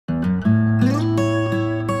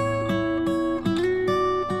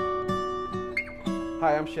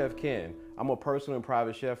Hi, I'm Chef Ken. I'm a personal and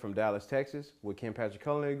private chef from Dallas, Texas with Ken Patrick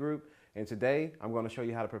Culinary Group, and today I'm going to show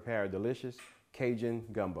you how to prepare a delicious Cajun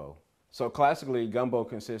gumbo. So classically, gumbo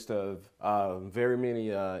consists of very many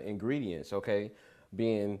ingredients, okay?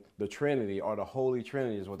 Being the Trinity, or the Holy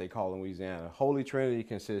Trinity is what they call in Louisiana. Holy Trinity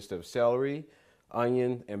consists of celery,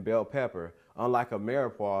 onion, and bell pepper. Unlike a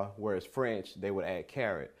mirepoix, where it's French, they would add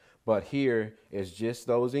carrot. But here it's just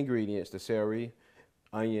those ingredients, the celery,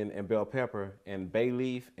 onion, and bell pepper, and bay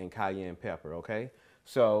leaf and cayenne pepper, okay?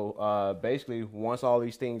 So basically, once all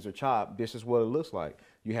these things are chopped, this is what it looks like.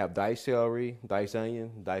 You have diced celery, diced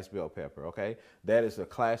onion, diced bell pepper, okay? That is a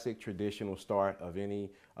classic traditional start of any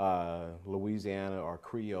Louisiana or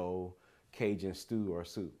Creole Cajun stew or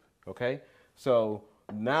soup, okay? So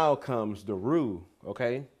now comes the roux,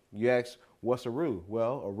 okay? You ask, what's a roux?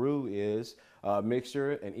 Well, a roux is a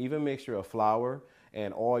mixture, an even mixture of flour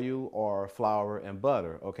and oil or flour and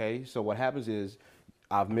butter, okay? So what happens is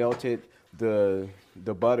I've melted the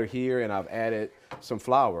butter here and I've added some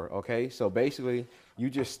flour, okay? So basically you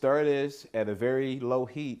just stir this at a very low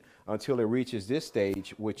heat until it reaches this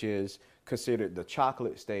stage, which is considered the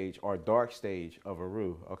chocolate stage or dark stage of a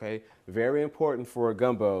roux, okay? Very important for a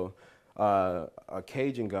gumbo, a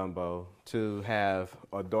Cajun gumbo, to have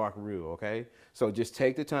a dark roux, okay? So just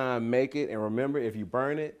take the time, make it, and remember, if you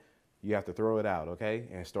burn it, you have to throw it out, okay,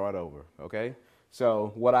 and start over, okay?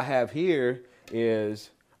 So what I have here is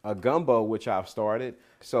a gumbo which I've started.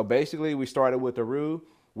 So basically we started with the roux,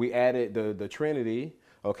 we added the Trinity,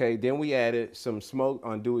 okay, then we added some smoked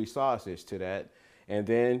andouille sausage to that, and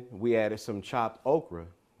then we added some chopped okra.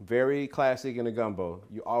 Very classic in a gumbo.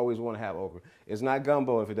 You always want to have okra. It's not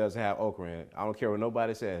gumbo if it doesn't have okra in it. I don't care what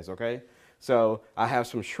nobody says, okay? So I have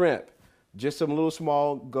some shrimp. Just some little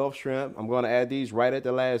small Gulf shrimp. I'm going to add these right at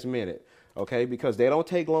the last minute, okay, because they don't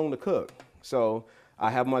take long to cook. So I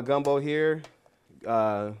have my gumbo here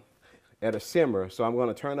at a simmer, so I'm going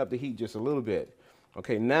to turn up the heat just a little bit.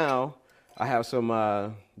 Okay, now I have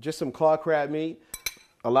some just some claw crab meat.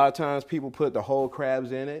 A lot of times people put the whole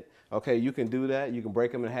crabs in it. Okay, you can do that. You can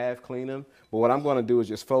break them in half, clean them. But what I'm going to do is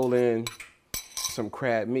just fold in some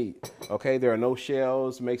crab meat. Okay, there are no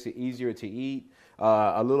shells, makes it easier to eat.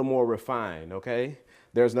 A little more refined, okay?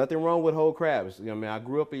 There's nothing wrong with whole crabs. I mean, I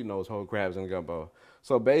grew up eating those whole crabs in gumbo.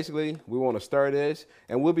 So basically, we want to stir this,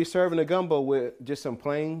 and we'll be serving the gumbo with just some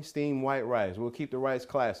plain steamed white rice. We'll keep the rice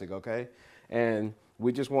classic, okay? And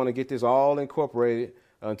we just want to get this all incorporated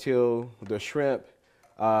until the shrimp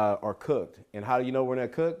are cooked. And how do you know when they're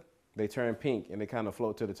cooked? They turn pink and they kind of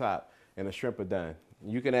float to the top, and the shrimp are done.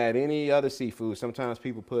 You can add any other seafood. Sometimes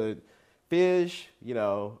people put fish, you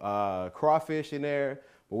know, crawfish in there,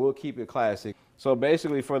 but we'll keep it classic. So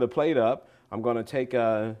basically, for the plate up, I'm going to take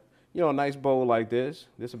a, you know, a nice bowl like this.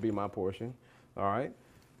 This will be my portion, all right?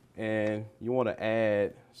 And you want to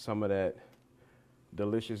add some of that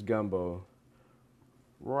delicious gumbo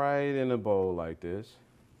right in a bowl like this.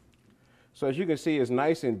 So as you can see, it's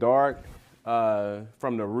nice and dark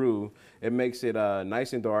from the roux. It makes it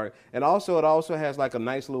nice and dark. And also, it also has like a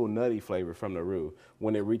nice little nutty flavor from the roux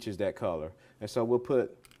when it reaches that color. And so we'll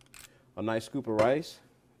put a nice scoop of rice,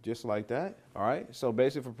 just like that. All right, so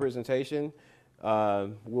basically for presentation,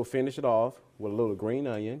 we'll finish it off with a little green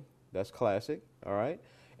onion. That's classic, all right?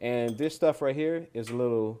 And this stuff right here is a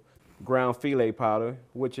little ground filet powder,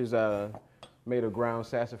 which is made of ground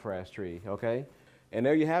sassafras tree, okay? And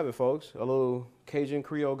there you have it, folks, a little Cajun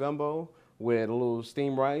Creole gumbo with a little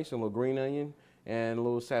steamed rice, a little green onion, and a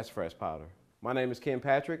little sassafras powder. My name is Ken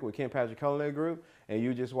Patrick with Ken Patrick Culinary Group, and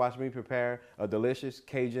you just watched me prepare a delicious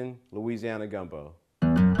Cajun Louisiana gumbo.